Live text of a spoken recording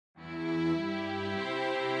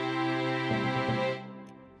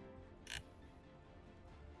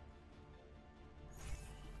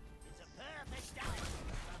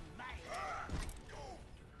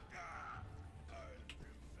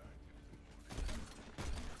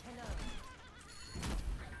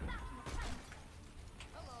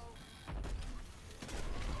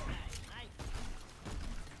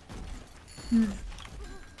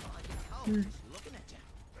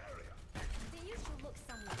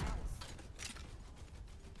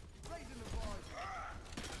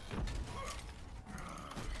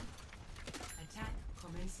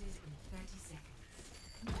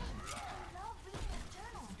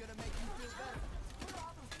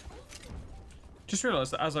Just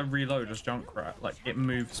realised that as I reload as Junkrat, like it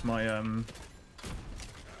moves my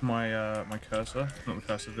my cursor, not the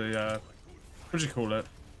cursor, the what do you call it?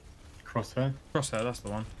 Crosshair. Crosshair, that's the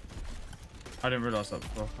one. I didn't realise that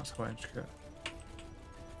before. That's quite intricate.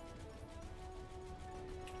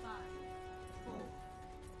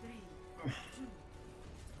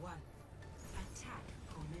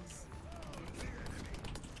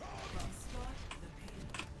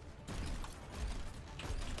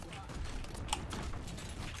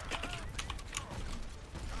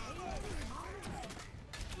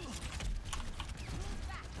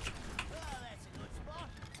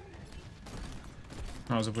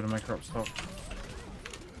 I was able to make her up top.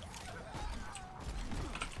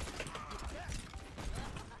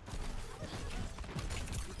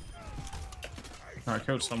 I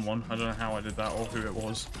killed someone. I don't know how I did that or who it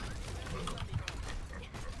was.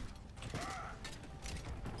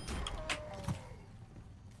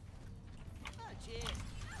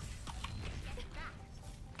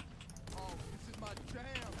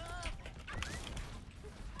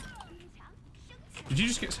 Did you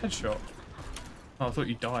just get headshot? Oh, I thought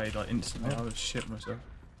you died like instantly. I was shit myself.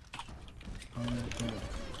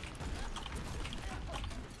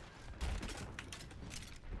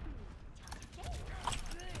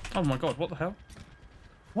 Oh my god, what the hell?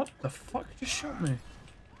 What the fuck just shot me?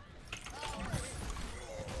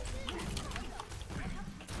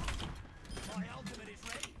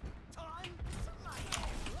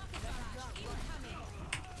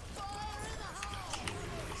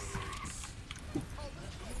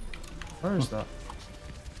 Where is that?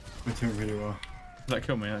 I doing really well. That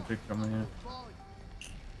killed me, that did kill me, yeah.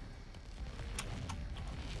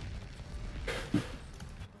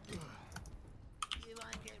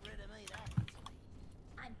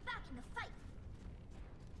 I'm back in the fight.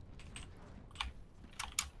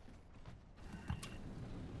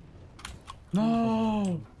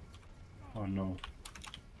 No! Oh no.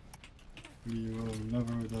 You will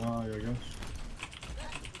never die, I guess.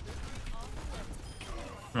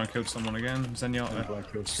 I killed someone again.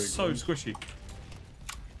 Zenyatta. So squishy.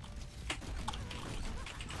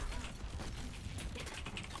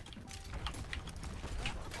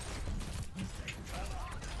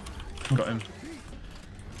 Got him.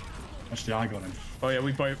 Actually, I got him. Oh yeah,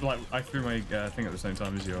 we both, like, I threw my thing at the same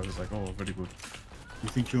time as you. I was like, oh, very good. You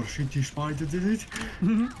think your shitty spider did it?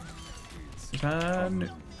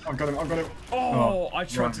 I've got him, I've got him. Oh, I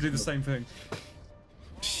tried to do the same thing.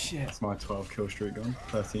 Shit. That's my 12 kill streak gone.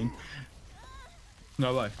 13.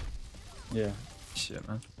 No way. Yeah. Shit,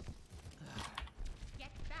 man.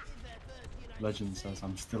 Legend says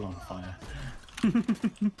I'm still on fire.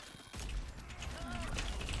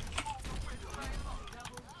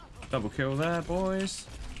 Double kill there, boys.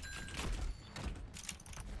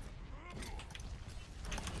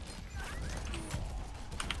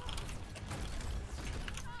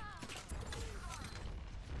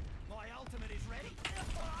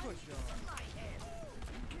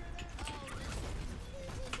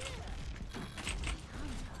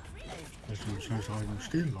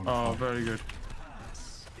 Oh, very good.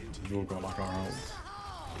 We've all got like our ults.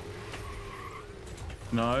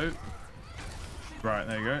 No. Right,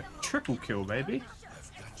 there you go. Triple kill, baby.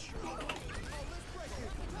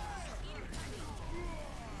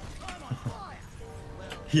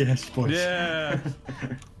 Yes, boys. Yeah.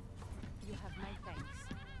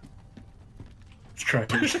 It's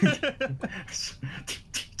crazy.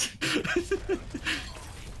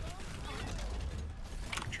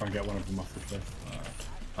 Try and get one of them off the cliff.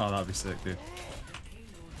 Oh, that'd be sick, dude.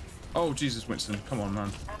 Oh, Jesus, Winston. Come on, man.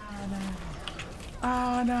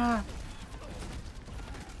 Anna.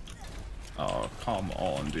 Oh, come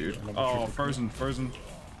on, dude. Oh, frozen, frozen.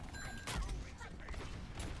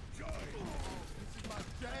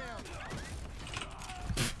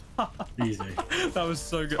 Easy. That was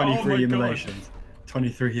so good. 23 oh my eliminations. God.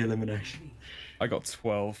 23 elimination. I got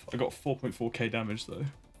 12. I got 4.4k damage, though.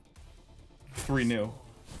 3-0.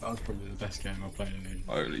 That was probably the best game I've played in.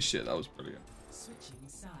 Holy shit, that was brilliant.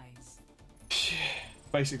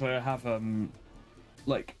 Basically, I have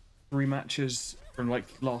like 3 matches from like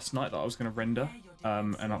last night that I was going to render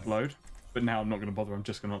and upload, but now I'm not going to bother. I'm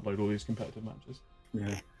just going to upload all these competitive matches.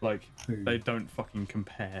 Yeah. Like they don't fucking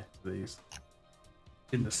compare to these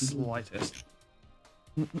in the slightest.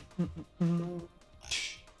 Turn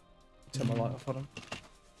my light off on them.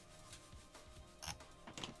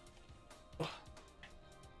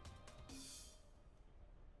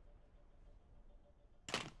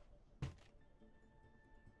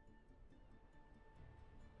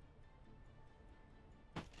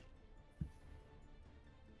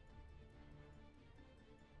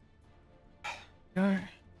 Go.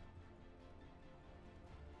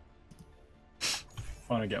 If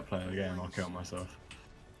I don't get playing the game, I'll kill myself.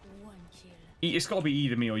 One kill. It's got to be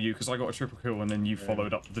either me or you, because I got a triple kill and then you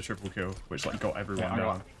followed up with the triple kill, which like got everyone Yeah, I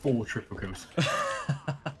down. got 4 triple kills. I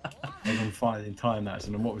was on fire the entire match,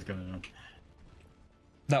 and then what was going on?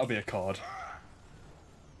 That'll be a card.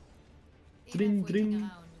 Dring, dring.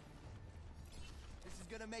 Around. This is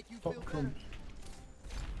gonna make you feel better. Popcorn.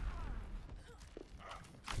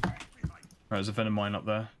 Right, there's a venom mine up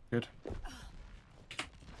there. Good.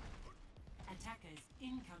 Attackers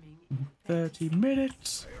incoming. 30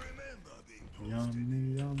 minutes.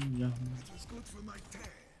 Yum, yum, yum.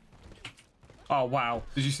 Oh wow!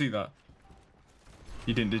 Did you see that?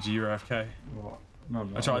 You didn't, did you? You were AFK. What? No,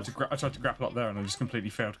 no. I tried to grapple up there and I just completely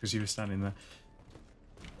failed because you were standing there.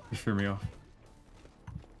 You threw me off.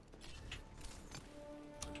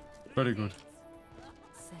 Very good.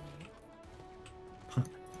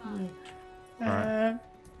 Alright.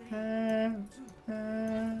 One.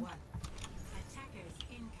 Attackers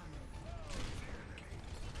incoming.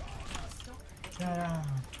 Yeah.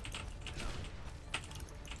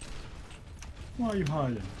 Why are you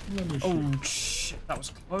hiding? Let me shoot. Oh shit! That was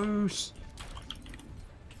close.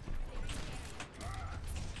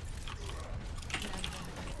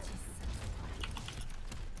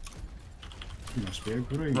 You must be a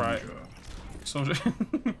green. Right. Soldier.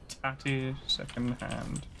 Tatty, second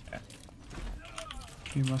hand. Tat.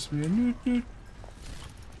 You must be a newt.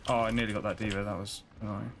 Oh, I nearly got that diva. That was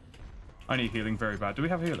annoying. I need healing very bad. Do we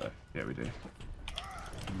have a healer? Yeah, we do.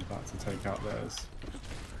 I'm about to take out theirs.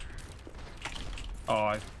 Oh,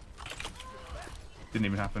 I... Didn't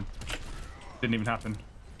even happen. Didn't even happen.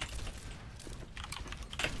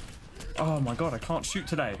 Oh my god, I can't shoot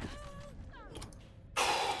today.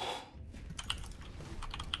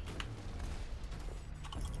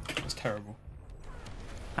 That's terrible.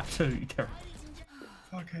 Absolutely terrible.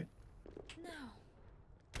 Fuck it. Now,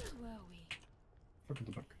 where were we? Fuck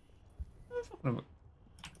the book.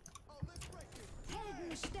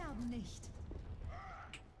 Helden sterben nicht.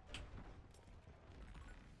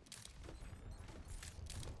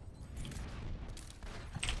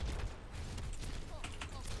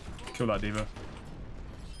 Kill that diva.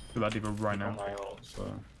 Kill that diva right On now. my ult,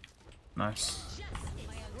 so. Nice.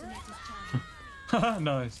 My ultimate is charged.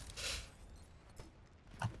 Nice.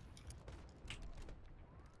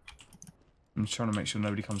 I'm just trying to make sure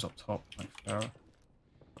nobody comes up top like Farah.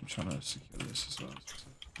 I'm trying to secure this as well.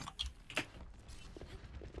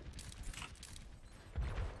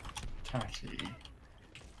 Tatty.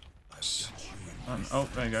 Nice. Oh,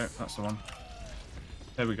 there you go. That's the one.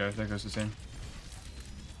 There we go. There goes the team.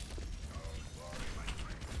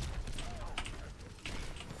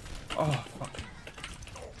 Oh, fuck.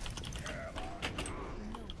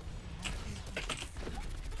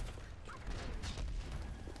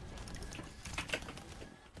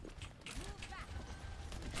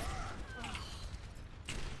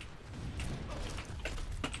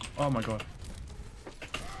 Oh my god.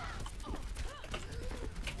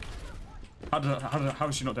 How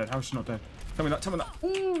is she not dead? How is she not dead? Tell me that, tell me that.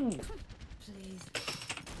 Ooh! Please.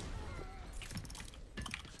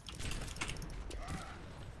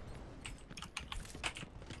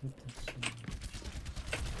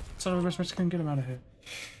 Son of a bitch, can get him out of here.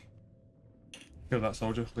 Kill that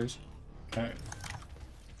soldier, please. Okay.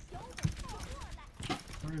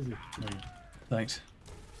 Where is he? No. Thanks.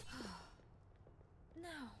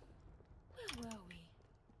 Now, where were we?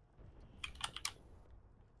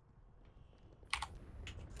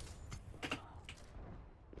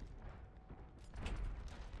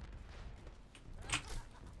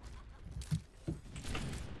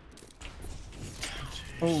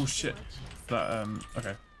 Oh shit. That,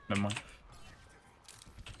 okay. Never mind.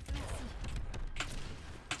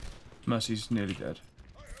 Mercy's nearly dead.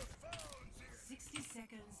 60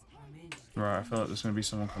 seconds remaining. Right, I feel like there's gonna be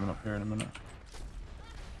someone coming up here in a minute.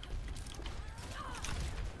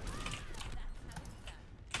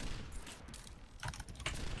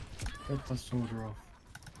 Get that soldier off.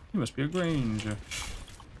 He must be a Granger.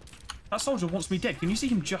 That soldier wants me dead. Can you see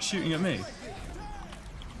him just shooting at me?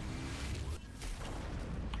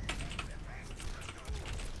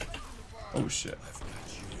 Oh shit.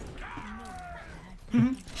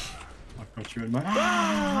 I've got you in my.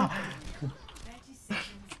 Ah! 30 seconds.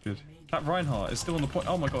 Good. That Reinhardt is still on the point.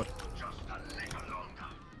 Oh my god.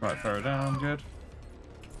 Right, throw down. Good.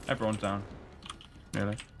 Everyone's down.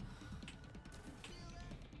 Nearly.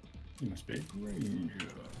 You must be a Granger.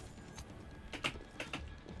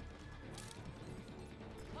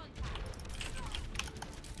 Almost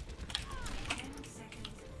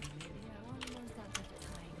out of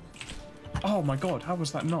time. Oh my god, how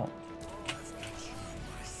was that not?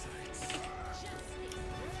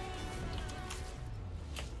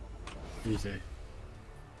 Easy.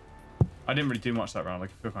 I didn't really do much that round.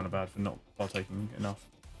 Like, I feel kind of bad for not partaking enough.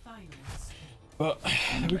 Finals. But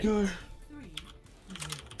there we go. 3-0.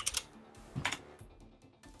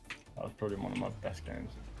 That was probably one of my best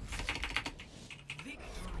games. Victory.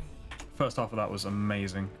 First half of that was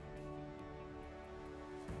amazing.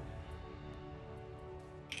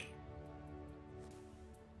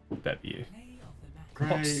 Debut. Play of the match. Great.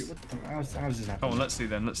 Pops. What the, how's this Oh, happening? let's see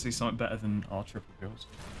then. Let's see something better than our triple kills.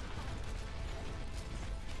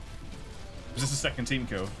 Was this a second team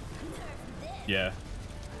kill? Yeah.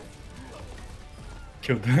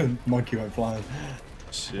 Killed the monkey went flying.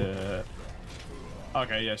 Shit.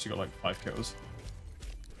 Okay, yeah, she got like 5 kills.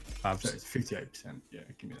 So Abs. it's 58%. Yeah,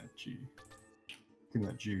 give me that juice. Give me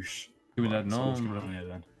that juice. Give me that so what's number. going on here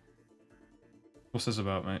then? What's this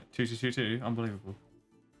about, mate? 2222? Unbelievable.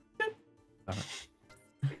 Damn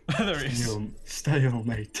it. There it is. Stay on,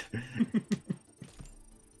 mate.